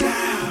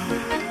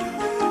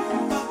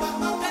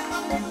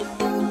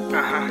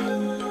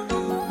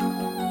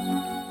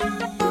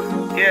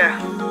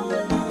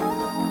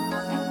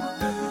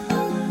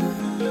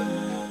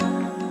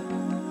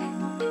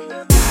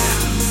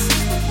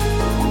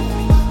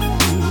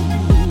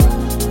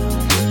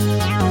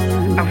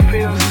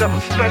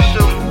something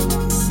special.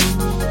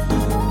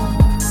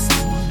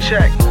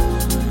 Check.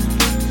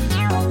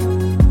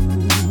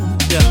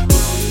 Yeah.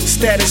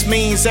 Status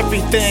means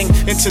everything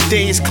in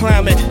today's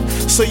climate,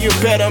 so you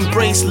better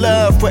embrace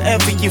love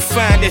wherever you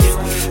find it.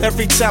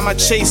 Every time I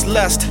chase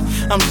lust,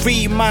 I'm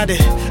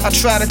reminded. I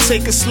try to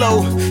take it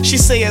slow, she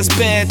say it's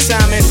bad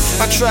timing.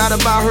 I try to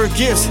buy her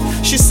gifts,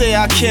 she say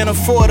I can't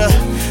afford her.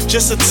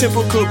 Just a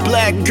typical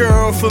black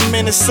girl from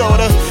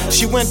Minnesota.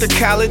 She went to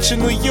college in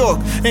New York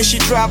and she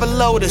drive a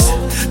Lotus.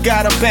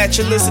 Got a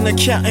bachelor's in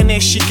accounting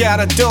and she got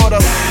a daughter.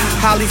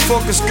 Highly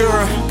focused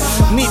girl,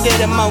 need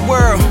that in my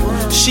world.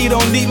 She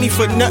don't need me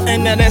for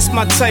nothing, now that's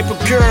my type of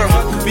girl.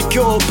 We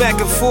go back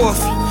and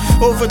forth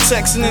over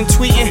texting and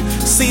tweeting.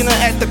 Seen her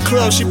at the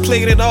club, she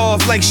played it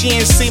off like she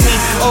ain't see me.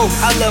 Oh,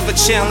 I love a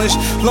challenge,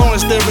 long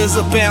as there is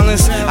a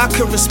balance. I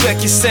could respect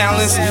your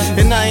silence,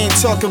 and I ain't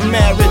talking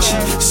marriage.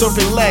 So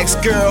relax,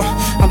 girl,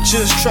 I'm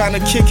just trying to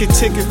kick it.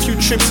 Take a few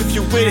trips if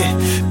you're with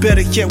it.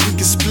 Better yet, we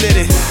can split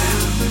it.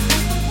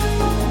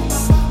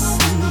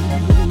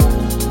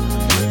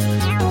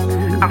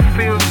 I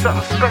feel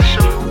something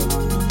special.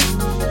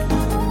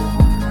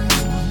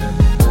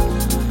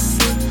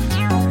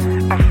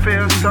 I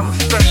feel something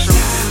special.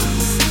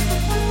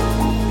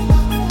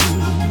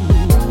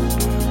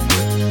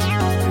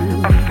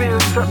 I feel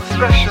something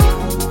special.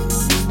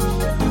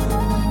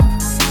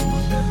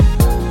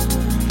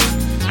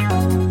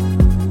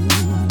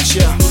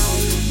 Yeah,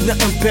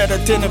 nothing better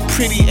than a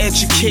pretty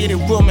educated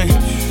woman.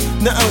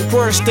 Nothing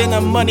worse than a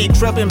money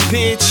grubbing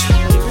bitch.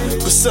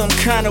 But some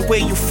kind of way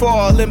you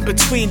fall in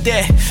between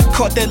that.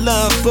 Caught that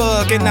love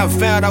bug and I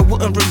vowed I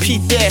wouldn't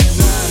repeat that.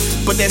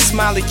 But that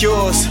smile of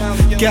yours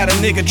got a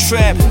nigga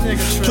trapped.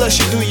 Plus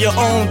you do your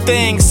own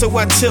thing, so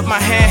I tip my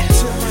hat.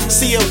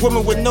 See a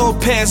woman with no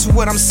past,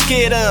 what I'm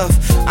scared of.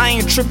 I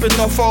ain't tripping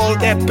off all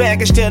that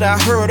baggage that I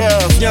heard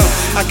of. Yo,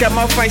 I got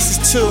my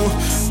vices too.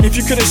 If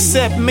you could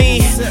accept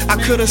me,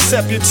 I could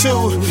accept you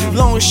too.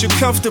 Long as you're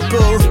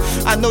comfortable.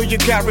 I know you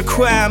got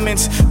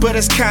requirements, but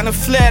it's kinda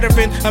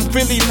flattering. I'm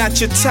really not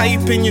your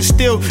type and you're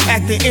still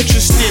acting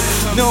interested.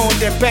 Knowing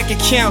that bank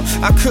account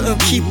I couldn't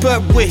keep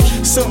up with.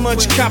 So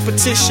much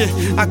competition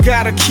I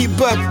gotta keep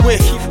up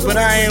with. But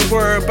I ain't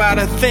worried about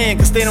a thing,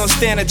 cause they don't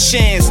stand a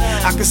chance.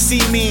 I can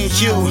see me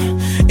and you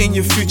in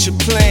your future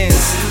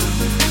plans.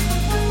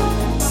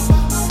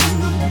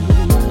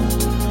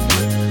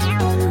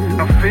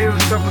 I feel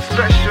something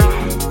special.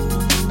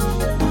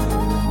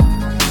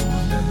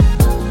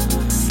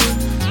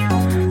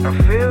 I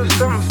feel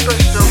something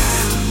special.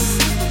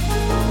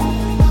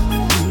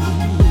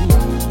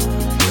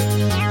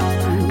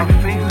 I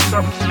feel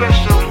something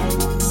special.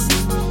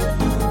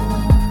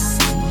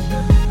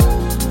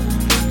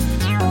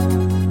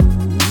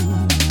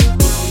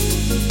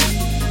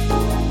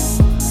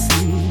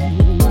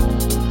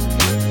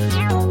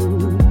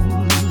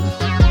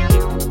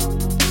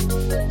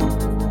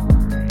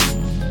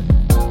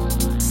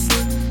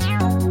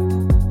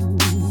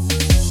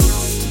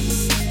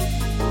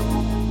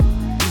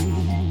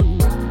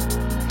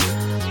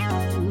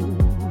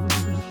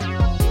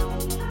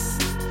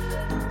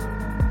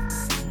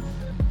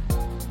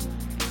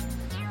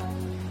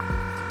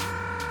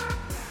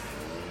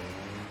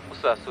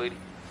 What's up, sweetie?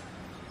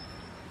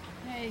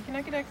 Hey, can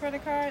I get that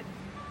credit card?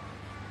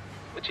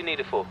 What you need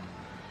it for?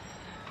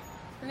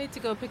 I need to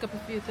go pick up a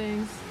few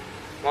things.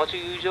 Why don't you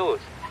use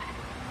yours?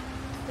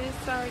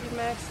 It's already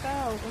maxed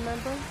out,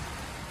 remember?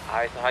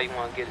 Alright, so how you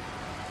want to get it?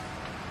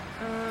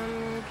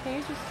 Can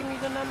you just give me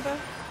the number?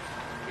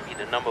 Give me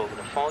the number over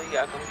the phone, you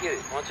gotta come get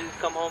it. Why don't you just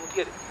come home and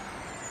get it?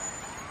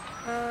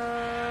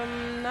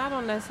 Not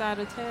on that side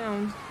of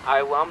town.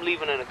 Alright, well, I'm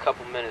leaving in a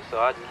couple minutes, so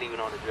I'll just leave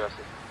it on the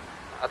dresser.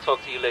 I'll talk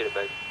to you later,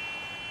 baby.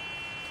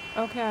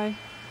 Okay.